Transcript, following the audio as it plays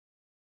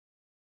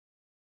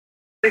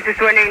I was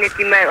just wondering if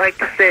you might like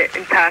to sit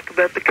and talk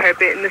about the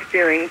carpet and the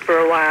ceiling for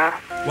a while.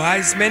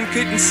 Wise men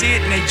couldn't see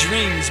it in their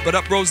dreams, but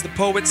up rose the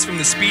poets from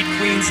the speed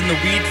queens and the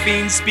weed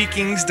fiends,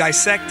 speakings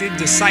dissected,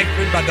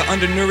 deciphered by the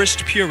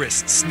undernourished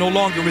purists. No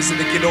longer is it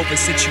a get-over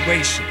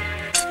situation.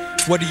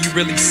 What are you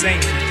really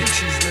saying? Think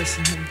she's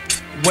listening?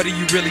 What are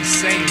you really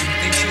saying?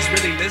 Think she's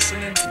really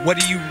listening? What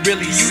are you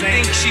really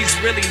saying? Do you think she's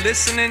really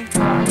listening?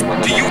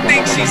 Do you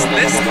think she's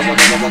listening?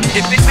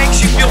 If it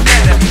makes you feel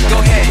better, go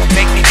ahead,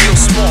 make me feel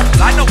small.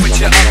 I know what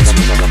you're up to.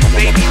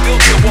 Baby,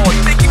 build your wall.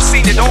 You think you've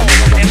seen it all,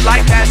 and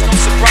life has no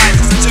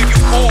surprises until you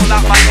call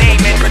out my name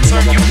and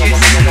return your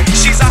kisses.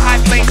 She's a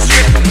high-playing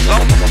stripper,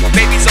 alone.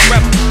 Baby's a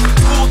rebel.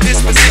 Cool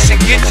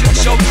disposition, get you,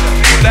 show you.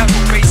 New level,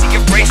 crazy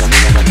embracing.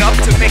 Enough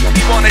to make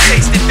me wanna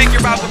taste it, figure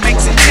out what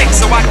makes it tick,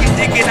 so I can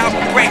dig it out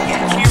and break it.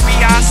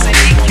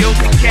 Curiosity killed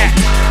the cat.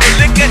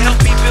 The liquor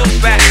helped me build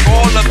back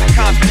all of the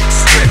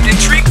confidence stripped.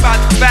 Intrigued by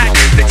the fact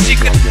that she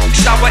could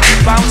shower and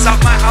bounce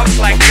out my house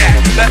like that.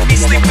 Left me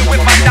sleeping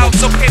with my doubts.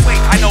 Okay, wait,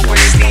 I know what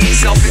she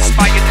needs.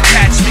 Self-inspired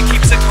detachment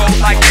keeps her cold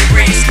like a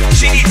breeze.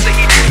 She needs a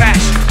heat of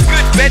passion.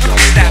 Good bedroom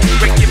staff,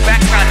 break your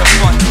back kind of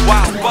fun.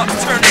 Wild buck,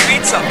 turn the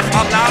beats up.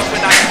 I'm loud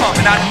when I come,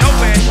 and I know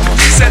where.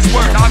 She says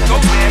word, I'll go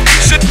there.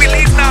 Should we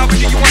leave now, or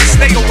do you wanna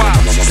stay a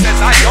while? She says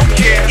I don't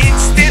care.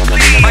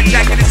 Instantly, my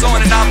jacket is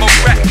on and I'm a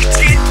wreck.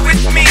 Get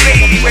with me,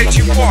 baby, where'd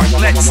you park?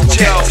 Let's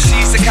gel.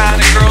 She's the kind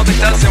of girl that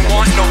doesn't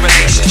want no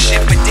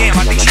relationship, but damn,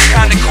 I think she's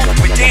kinda cool.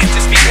 But damn,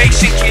 just be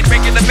patient, kid.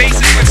 Regular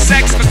basis with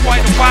sex for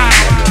quite a while.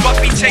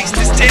 Buffy chased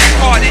his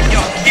dead-hearted,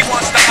 yo. He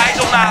wants to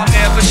idol now.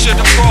 Never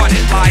should've brought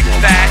it like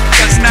that.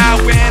 Cause now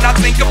when I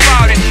think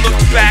about it, look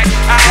back,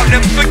 I'll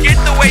never forget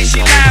the way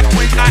she laughed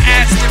when I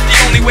asked if the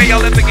only way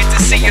I'll ever get to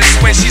see is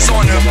when she's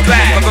on her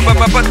back.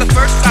 But the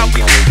first time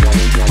we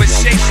was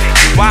Shay.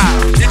 Wow,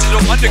 digital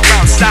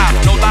underground style,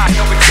 no lie,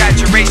 no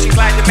exaggeration.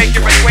 Glad to make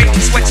your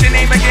acquaintance. What's your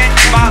name again?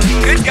 Molly.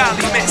 Good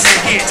golly, miss.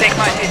 Here, take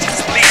my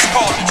digits, please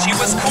call me. She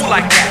was cool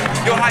like that.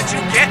 Yo, how'd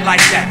you get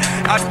like that?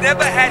 I've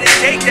never had a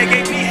date that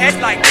gave me head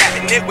like that,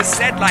 and it was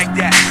said like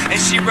that. And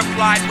she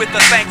replied with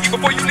a thank you.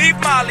 Before you leave,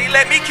 Molly,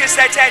 let me kiss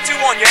that tattoo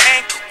on your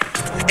ankle.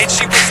 And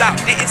she was out,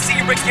 didn't see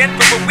her again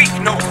for a week,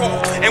 no call.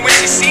 And when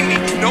she see me,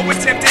 no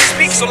attempt to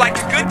speak. So like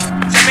a good,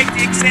 I make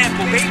the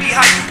example. Baby,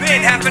 how you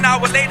been? Half an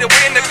hour later,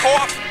 we're in the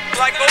car.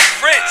 Like old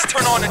friends,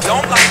 turn on a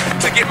dome light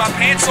to get my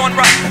pants on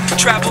right.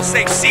 Travel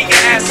safe, see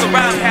your ass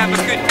around, have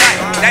a good night.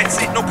 That's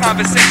it, no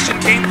conversation,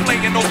 game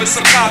playing over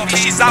some coffee.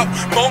 She's out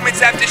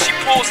moments after she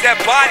pulls that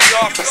body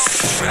off.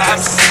 I'm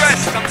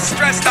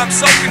stressed, I'm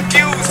so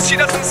confused. She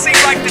doesn't seem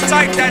like the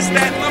type that's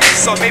that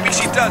loose. Or maybe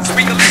she does,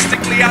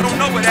 realistically, I don't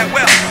know her that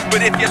well.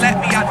 But if you let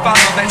me, I'd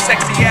follow that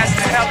sexy ass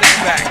to hell is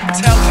back.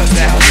 Tell her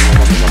that.